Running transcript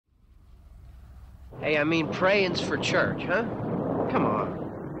Hey, I mean praying's for church, huh? Come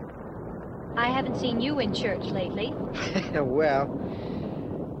on. I haven't seen you in church lately. Well,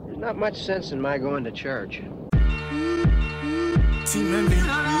 there's not much sense in my going to church. Team Envy,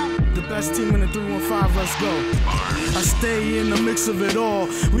 the best team in the 315, let's go. I stay in the mix of it all,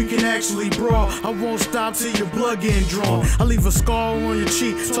 we can actually brawl. I won't stop till your blood getting drawn. I leave a scar on your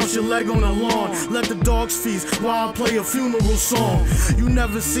cheek, toss your leg on the lawn. Let the dogs feast while I play a funeral song. You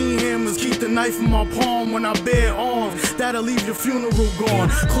never seen hammers, keep the knife in my palm when I bear arms. That'll leave your funeral gone.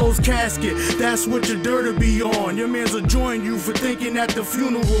 Closed casket, that's what your dirt'll be on. Your mans will join you for thinking that the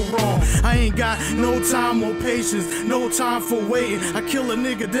funeral wrong. I ain't got no time or patience, no time for waiting. I kill a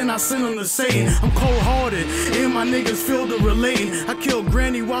nigga, then I send him to Satan. I'm cold-hearted, and my niggas feel the relating. I kill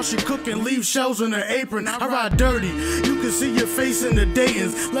granny while she cooking, leave shells in her apron. I ride dirty, you can see your face in the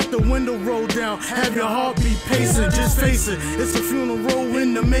Daytons. Let the window roll down, have your heartbeat pacing. Just face it, it's a funeral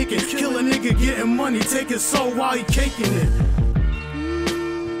in the making. Kill a nigga getting money, take his soul while he caking it.